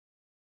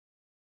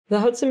The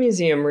Hudson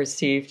Museum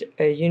received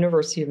a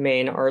University of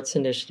Maine Arts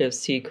Initiative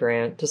seed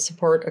grant to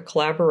support a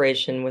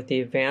collaboration with the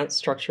Advanced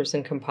Structures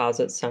and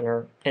Composites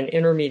Center and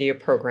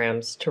intermediate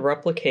programs to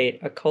replicate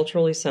a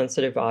culturally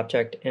sensitive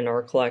object in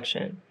our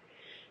collection.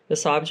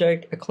 This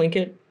object, a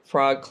Tlingit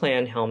Frog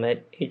Clan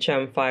helmet,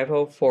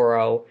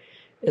 HM5040,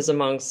 is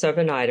among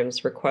 7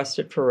 items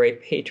requested for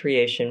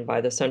repatriation by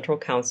the Central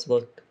Council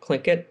of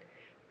Tlingit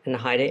and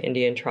Haida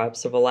Indian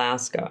Tribes of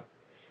Alaska.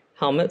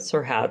 Helmets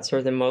or hats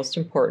are the most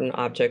important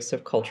objects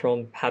of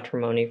cultural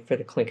patrimony for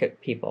the Tlingit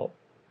people.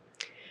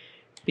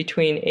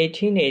 Between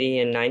 1880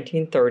 and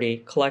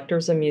 1930,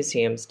 collectors and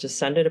museums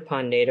descended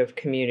upon Native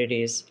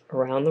communities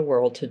around the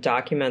world to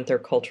document their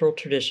cultural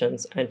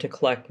traditions and to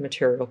collect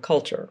material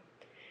culture.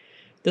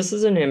 This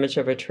is an image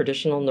of a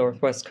traditional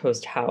Northwest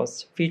Coast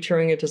house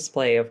featuring a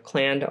display of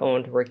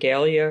clan-owned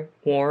regalia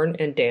worn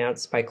and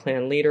danced by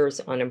clan leaders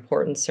on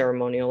important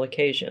ceremonial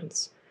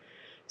occasions,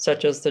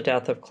 such as the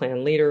death of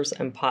clan leaders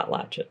and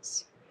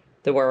potlatches.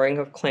 The wearing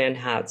of clan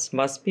hats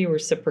must be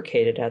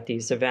reciprocated at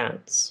these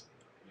events.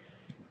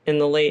 In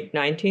the late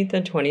 19th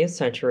and 20th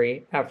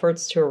century,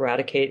 efforts to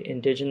eradicate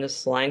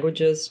indigenous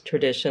languages,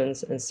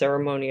 traditions, and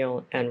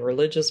ceremonial and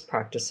religious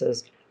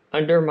practices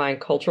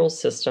undermined cultural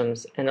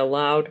systems and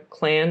allowed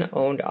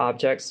clan-owned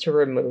objects to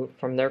remove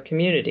from their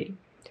community.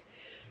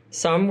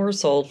 Some were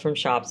sold from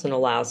shops in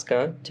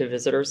Alaska to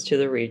visitors to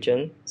the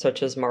region,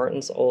 such as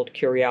Martin's Old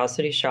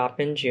Curiosity Shop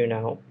in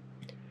Juneau,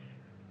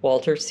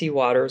 Walter C.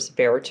 Waters'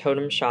 Bear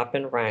Totem Shop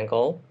in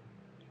Wrangell,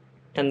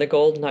 and the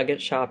Gold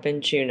Nugget Shop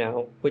in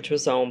Juneau, which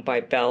was owned by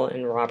Bell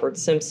and Robert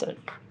Simpson.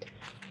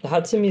 The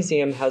Hudson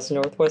Museum has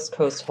Northwest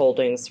Coast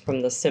holdings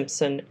from the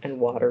Simpson and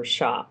Waters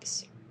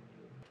shops.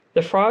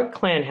 The Frog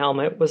Clan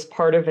helmet was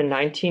part of a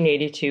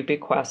 1982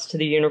 bequest to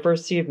the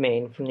University of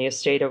Maine from the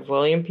estate of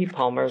William P.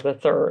 Palmer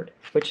III,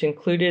 which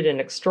included an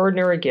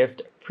extraordinary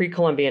gift of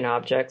pre-Columbian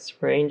objects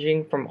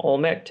ranging from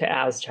Olmec to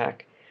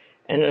Aztec,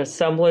 and an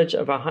assemblage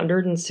of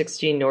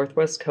 160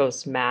 Northwest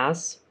Coast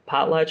mass,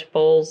 potlatch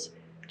bowls,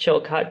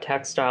 Chilcot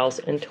textiles,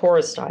 and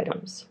tourist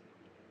items.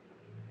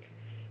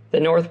 The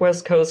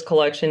Northwest Coast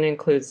collection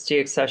includes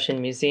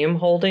deaccession museum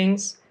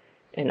holdings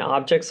and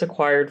objects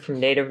acquired from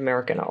Native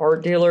American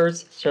art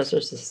dealers, such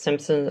as the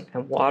Simpson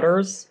and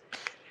Waters.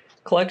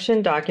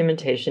 Collection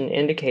documentation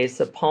indicates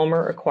that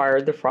Palmer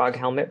acquired the frog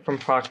helmet from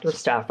Proctor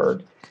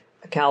Stafford,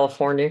 a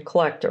California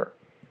collector.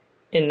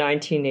 In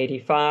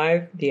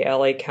 1985, the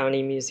LA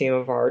County Museum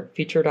of Art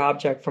featured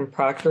objects from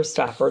Proctor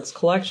Stafford's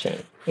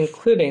collection,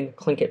 including the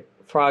Tlingit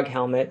Frog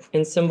helmet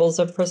and symbols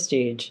of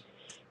prestige,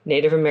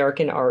 Native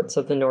American arts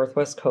of the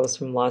Northwest Coast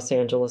from Los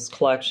Angeles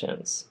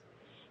collections.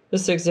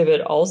 This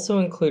exhibit also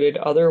included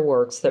other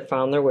works that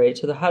found their way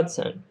to the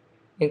Hudson,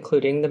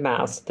 including the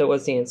mask that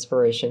was the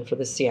inspiration for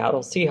the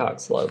Seattle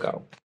Seahawks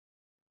logo.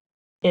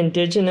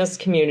 Indigenous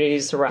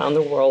communities around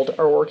the world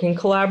are working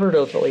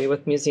collaboratively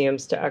with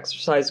museums to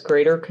exercise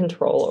greater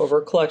control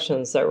over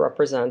collections that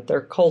represent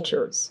their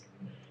cultures.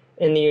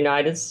 In the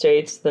United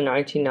States, the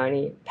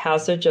 1990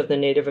 passage of the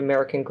Native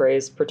American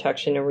Graves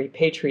Protection and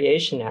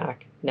Repatriation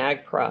Act,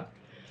 NAGPRA,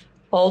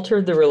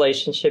 altered the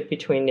relationship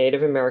between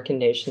Native American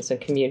nations and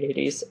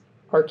communities,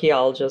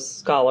 archaeologists,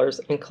 scholars,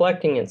 and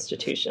collecting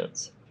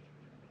institutions.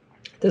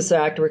 This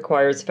act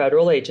requires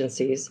federal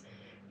agencies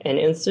and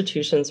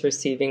institutions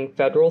receiving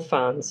federal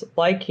funds,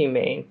 like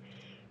Humane,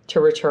 to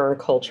return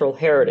cultural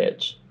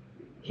heritage,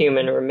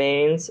 human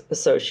remains,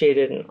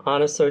 associated and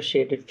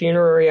unassociated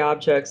funerary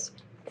objects,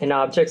 and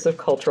objects of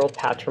cultural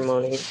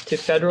patrimony to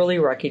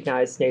federally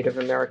recognized Native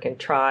American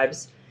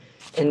tribes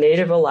and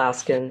Native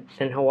Alaskan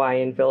and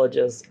Hawaiian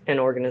villages and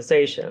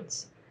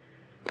organizations.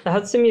 The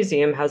Hudson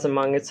Museum has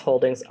among its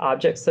holdings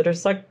objects that are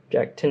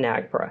subject to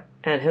NAGPRA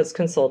and has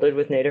consulted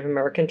with Native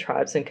American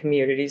tribes and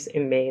communities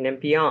in Maine and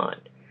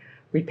beyond,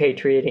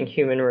 repatriating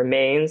human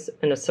remains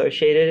and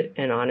associated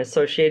and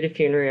unassociated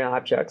funerary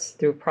objects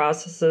through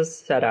processes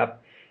set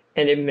up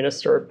and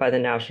administered by the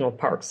National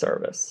Park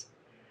Service.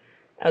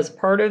 As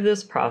part of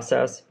this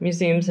process,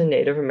 museums and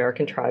Native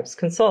American tribes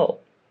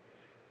consult.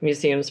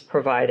 Museums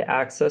provide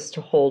access to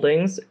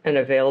holdings and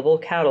available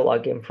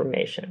catalog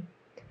information.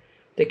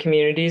 The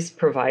communities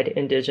provide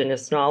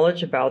indigenous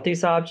knowledge about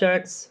these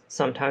objects,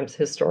 sometimes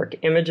historic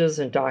images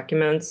and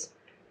documents,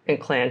 and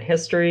clan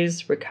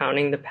histories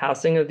recounting the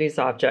passing of these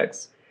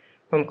objects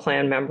from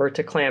clan member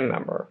to clan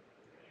member.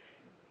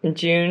 In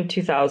June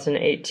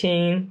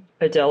 2018,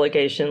 a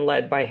delegation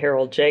led by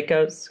Harold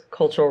Jacobs,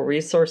 cultural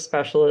resource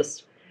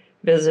specialist,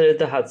 visited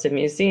the Hudson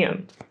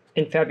Museum.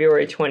 In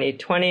February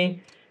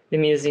 2020, the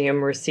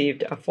museum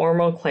received a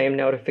formal claim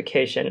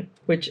notification,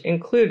 which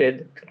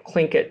included the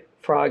Tlingit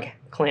Frog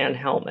Clan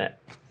helmet.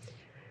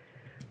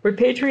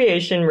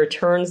 Repatriation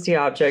returns the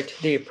object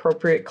to the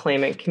appropriate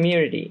claimant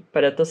community,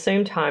 but at the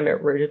same time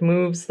it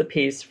removes the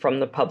piece from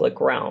the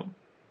public realm.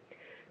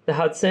 The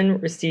Hudson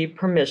received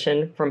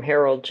permission from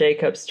Harold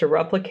Jacobs to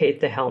replicate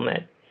the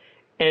helmet,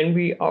 and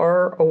we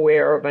are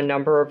aware of a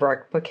number of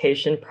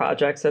replication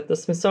projects at the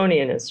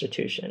Smithsonian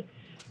Institution.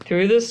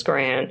 Through this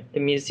grant, the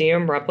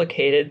museum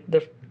replicated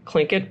the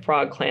Tlingit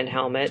Frog Clan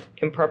helmet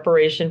in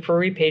preparation for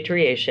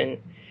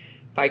repatriation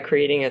by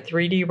creating a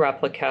 3D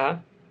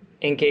replica,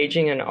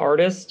 engaging an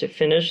artist to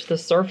finish the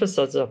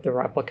surfaces of the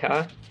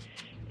replica,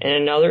 and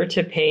another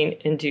to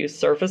paint and do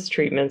surface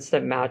treatments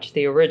that match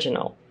the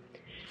original.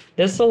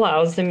 This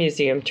allows the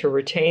museum to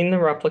retain the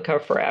replica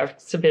for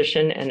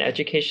exhibition and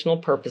educational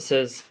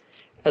purposes,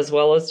 as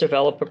well as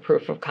develop a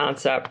proof of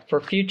concept for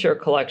future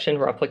collection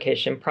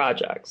replication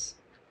projects.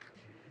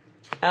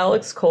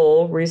 Alex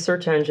Cole,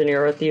 research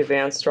engineer at the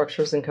Advanced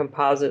Structures and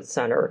Composites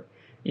Center,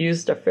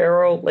 used a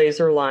Faro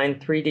laser line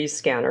 3D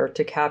scanner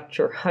to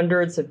capture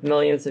hundreds of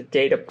millions of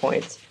data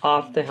points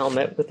off the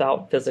helmet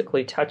without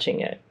physically touching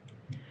it.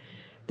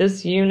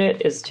 This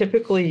unit is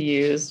typically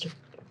used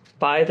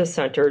by the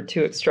center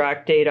to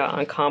extract data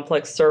on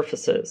complex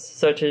surfaces,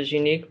 such as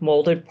unique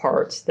molded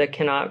parts that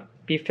cannot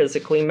be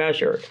physically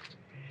measured.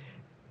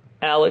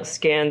 Alex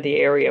scanned the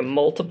area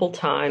multiple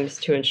times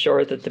to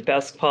ensure that the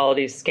best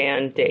quality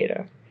scan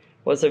data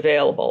was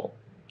available.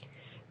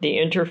 The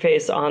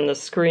interface on the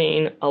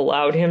screen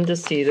allowed him to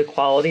see the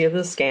quality of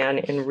the scan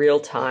in real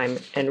time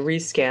and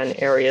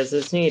rescan areas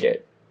as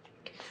needed.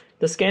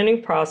 The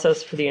scanning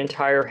process for the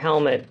entire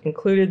helmet,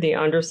 included the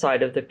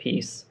underside of the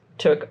piece,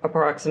 took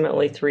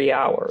approximately 3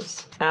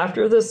 hours.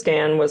 After the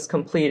scan was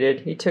completed,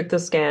 he took the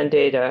scan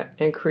data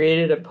and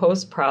created a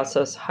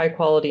post-process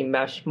high-quality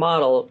mesh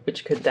model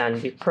which could then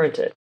be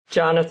printed.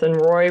 Jonathan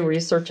Roy,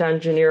 research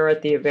engineer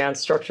at the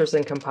Advanced Structures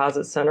and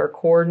Composites Center,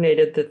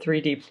 coordinated the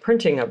 3D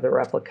printing of the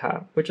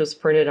replica, which was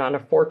printed on a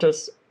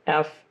Fortus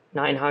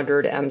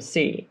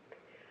F900MC.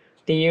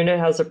 The unit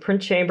has a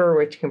print chamber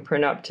which can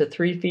print up to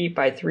 3 feet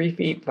by 3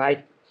 feet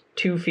by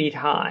 2 feet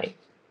high.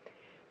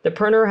 The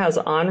printer has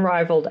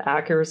unrivaled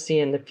accuracy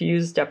in the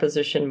fused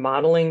deposition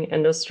modeling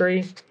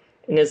industry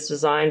and is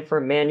designed for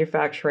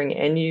manufacturing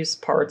end-use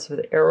parts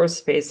with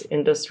aerospace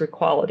industry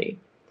quality.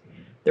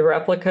 The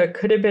replica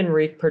could have been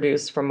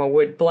reproduced from a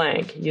wood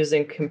blank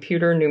using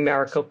computer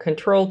numerical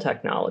control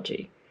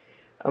technology,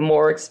 a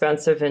more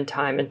expensive and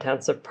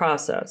time-intensive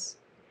process.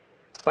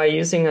 By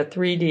using a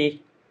 3D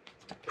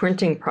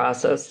printing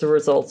process, the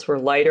results were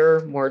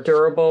lighter, more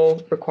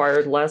durable,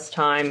 required less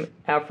time,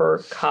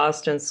 effort,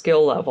 cost, and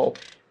skill level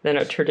than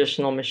a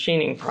traditional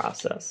machining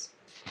process.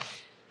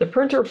 The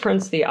printer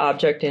prints the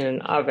object in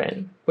an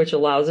oven, which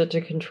allows it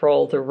to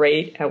control the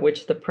rate at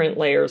which the print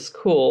layers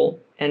cool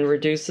and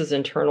reduces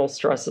internal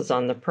stresses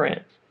on the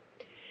print.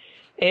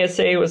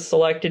 ASA was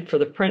selected for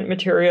the print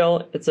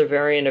material. It's a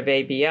variant of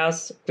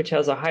ABS, which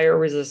has a higher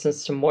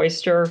resistance to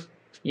moisture,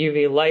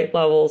 UV light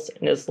levels,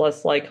 and is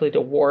less likely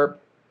to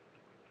warp,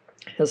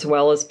 as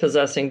well as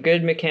possessing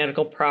good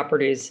mechanical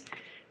properties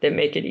that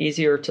make it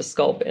easier to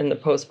sculpt in the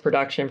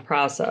post-production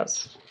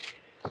process.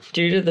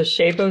 Due to the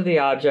shape of the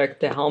object,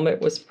 the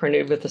helmet was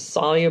printed with a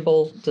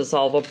soluble,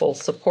 dissolvable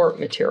support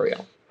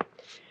material.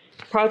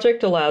 The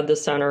project allowed the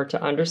center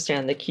to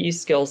understand the key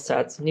skill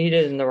sets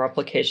needed in the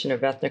replication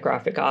of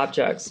ethnographic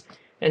objects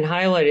and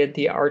highlighted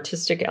the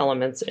artistic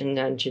elements in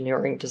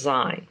engineering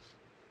design.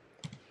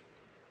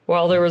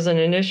 While there was an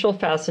initial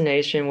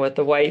fascination with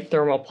the white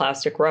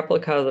thermoplastic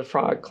replica of the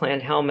Frog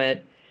Clan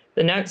helmet,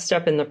 the next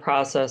step in the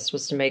process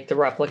was to make the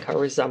replica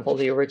resemble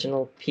the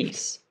original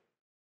piece.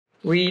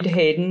 Reed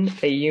Hayden,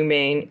 a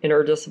UMaine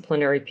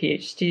interdisciplinary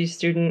PhD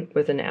student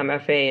with an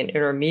MFA in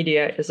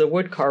Intermedia, is a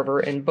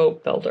woodcarver and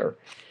boat builder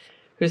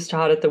who's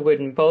taught at the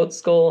Wooden Boat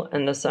School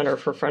and the Center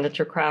for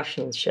Furniture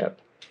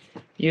Craftsmanship.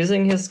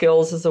 Using his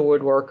skills as a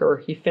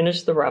woodworker, he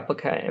finished the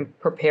replica and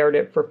prepared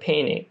it for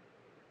painting,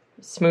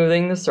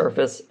 smoothing the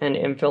surface and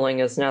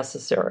infilling as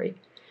necessary.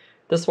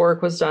 This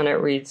work was done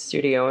at Reed's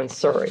studio in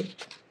Surrey.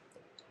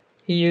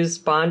 He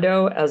used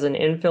Bondo as an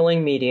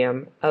infilling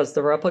medium. As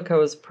the replica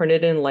was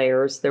printed in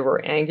layers, there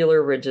were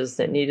angular ridges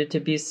that needed to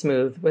be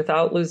smoothed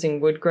without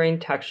losing wood grain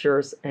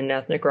textures and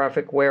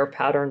ethnographic wear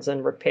patterns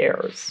and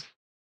repairs.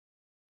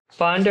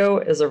 Bondo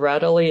is a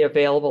readily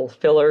available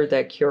filler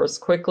that cures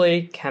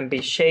quickly, can be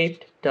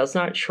shaped, does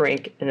not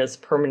shrink, and is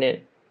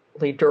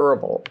permanently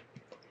durable.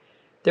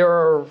 There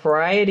are a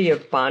variety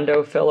of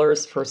Bondo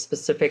fillers for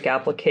specific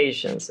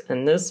applications,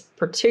 and this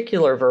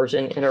particular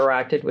version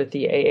interacted with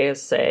the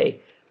ASA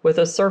with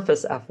a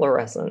surface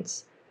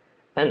efflorescence,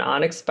 an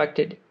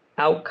unexpected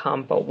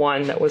outcome, but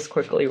one that was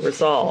quickly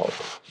resolved.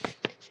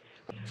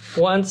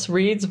 Once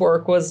Reed's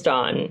work was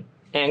done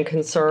and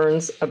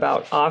concerns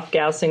about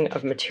off-gassing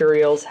of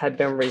materials had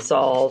been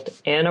resolved,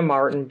 Anna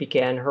Martin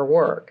began her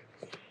work.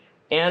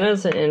 Anna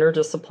is an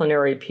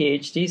interdisciplinary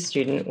PhD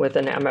student with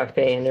an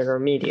MFA in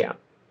Intermedia.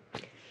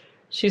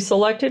 She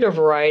selected a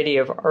variety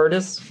of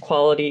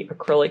artist-quality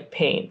acrylic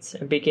paints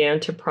and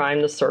began to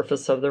prime the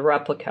surface of the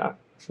replica.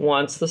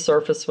 Once the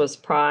surface was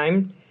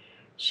primed,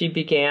 she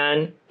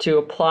began to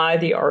apply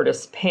the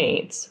artist's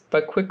paints,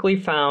 but quickly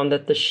found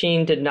that the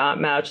sheen did not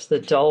match the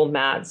dull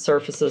matte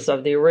surfaces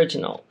of the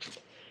original.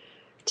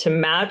 To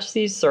match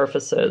these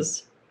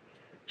surfaces,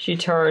 she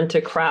turned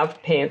to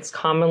craft paints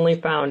commonly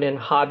found in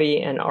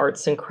hobby and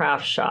arts and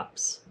crafts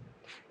shops.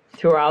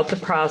 Throughout the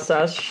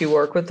process, she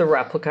worked with the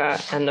replica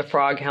and the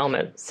frog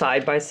helmet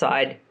side by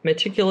side,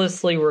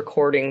 meticulously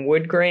recording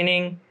wood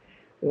graining,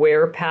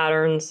 wear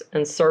patterns,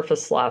 and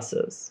surface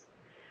losses.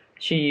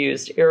 She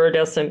used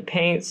iridescent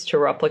paints to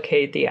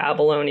replicate the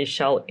abalone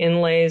shell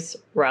inlays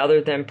rather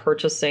than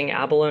purchasing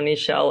abalone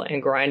shell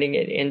and grinding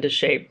it into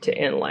shape to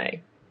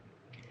inlay.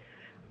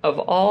 Of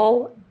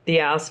all the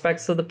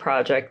aspects of the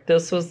project,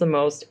 this was the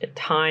most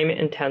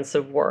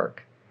time-intensive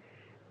work.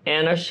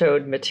 Anna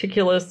showed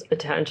meticulous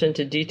attention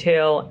to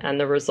detail,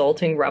 and the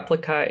resulting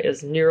replica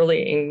is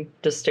nearly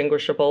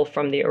indistinguishable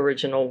from the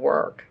original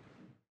work.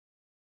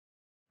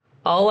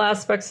 All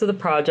aspects of the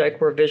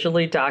project were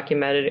visually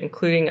documented,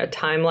 including a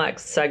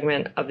time-lapse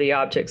segment of the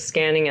object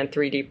scanning and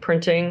 3D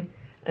printing,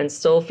 and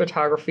still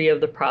photography of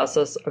the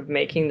process of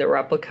making the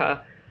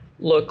replica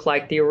look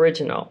like the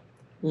original.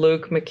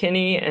 Luke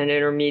McKinney, an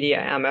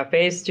intermediate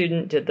MFA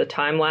student, did the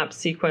time-lapse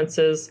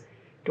sequences.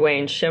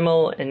 Dwayne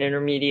Schimmel, an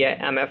intermediate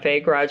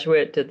MFA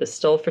graduate, did the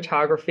still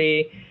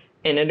photography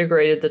and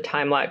integrated the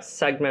time-lapse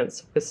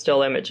segments with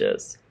still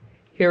images.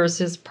 Here's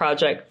his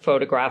project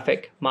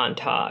photographic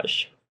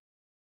montage.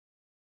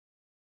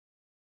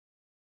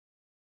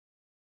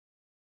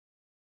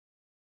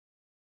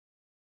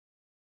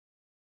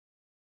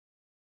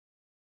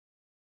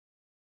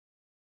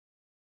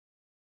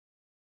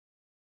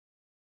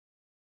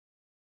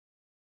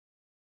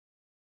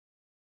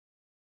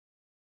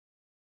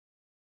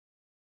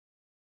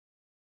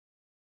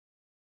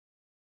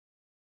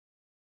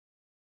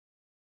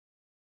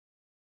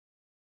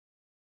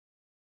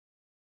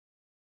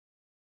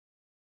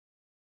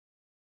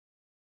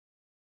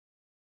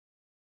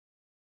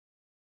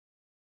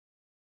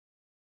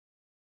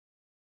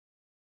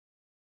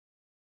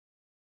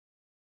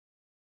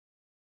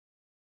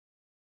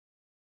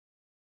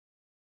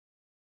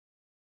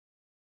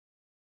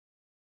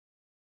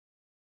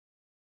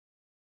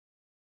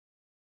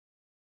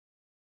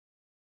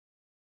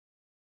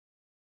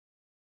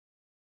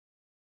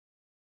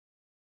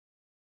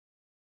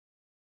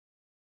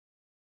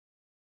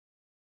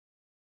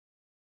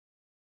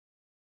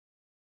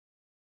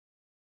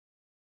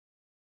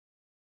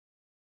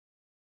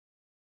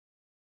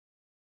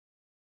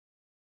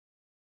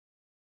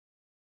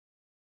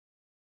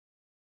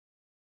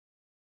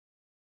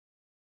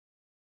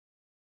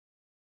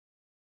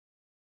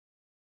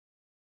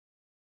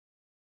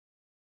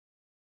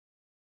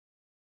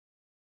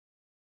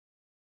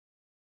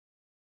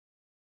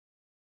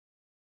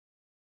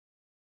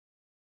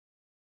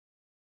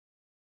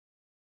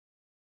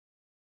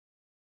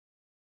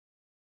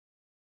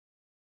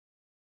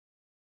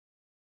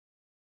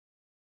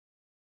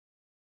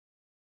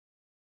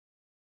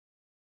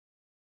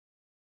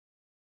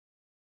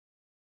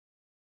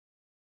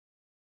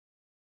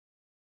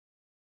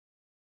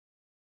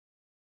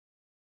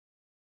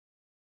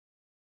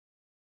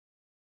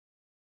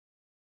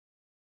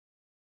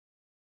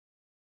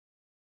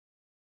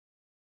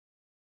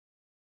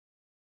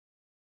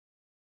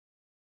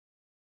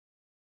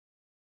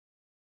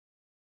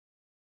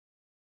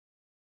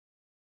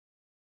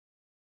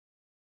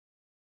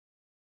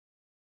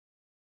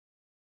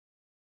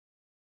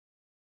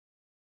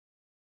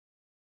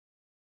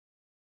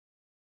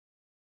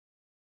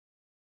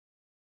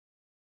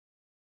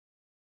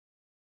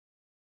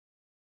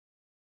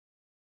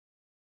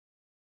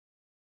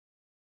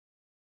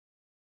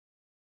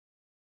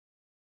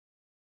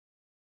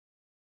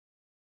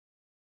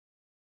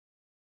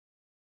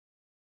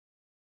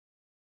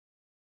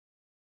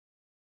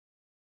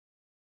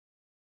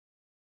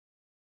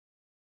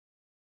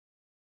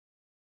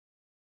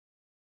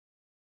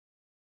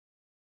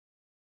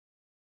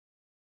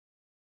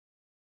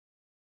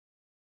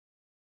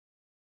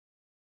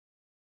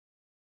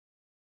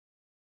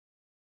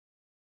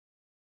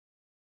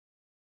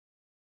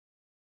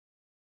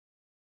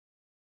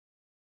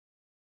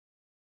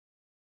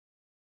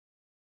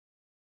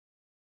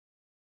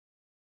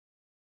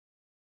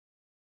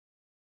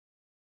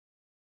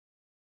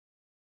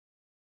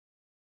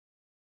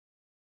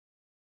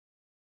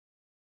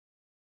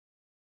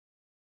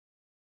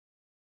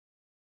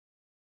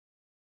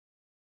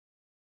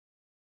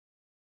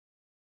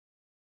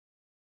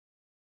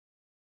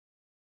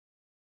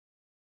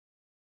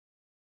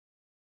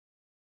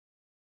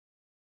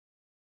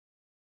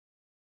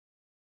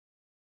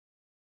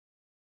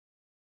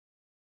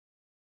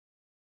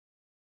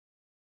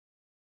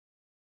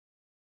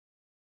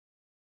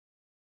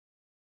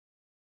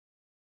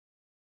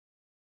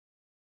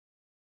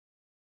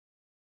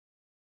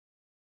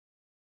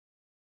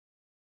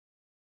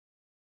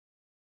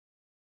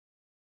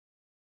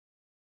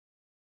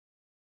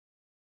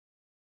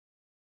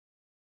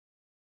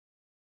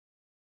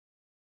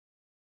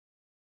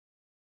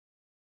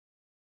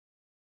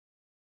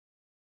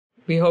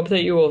 We hope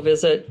that you will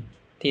visit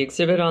the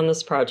exhibit on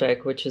this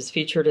project, which is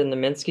featured in the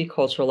Minsky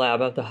Culture Lab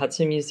of the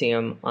Hudson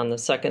Museum on the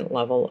second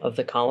level of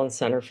the Collins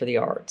Center for the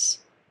Arts.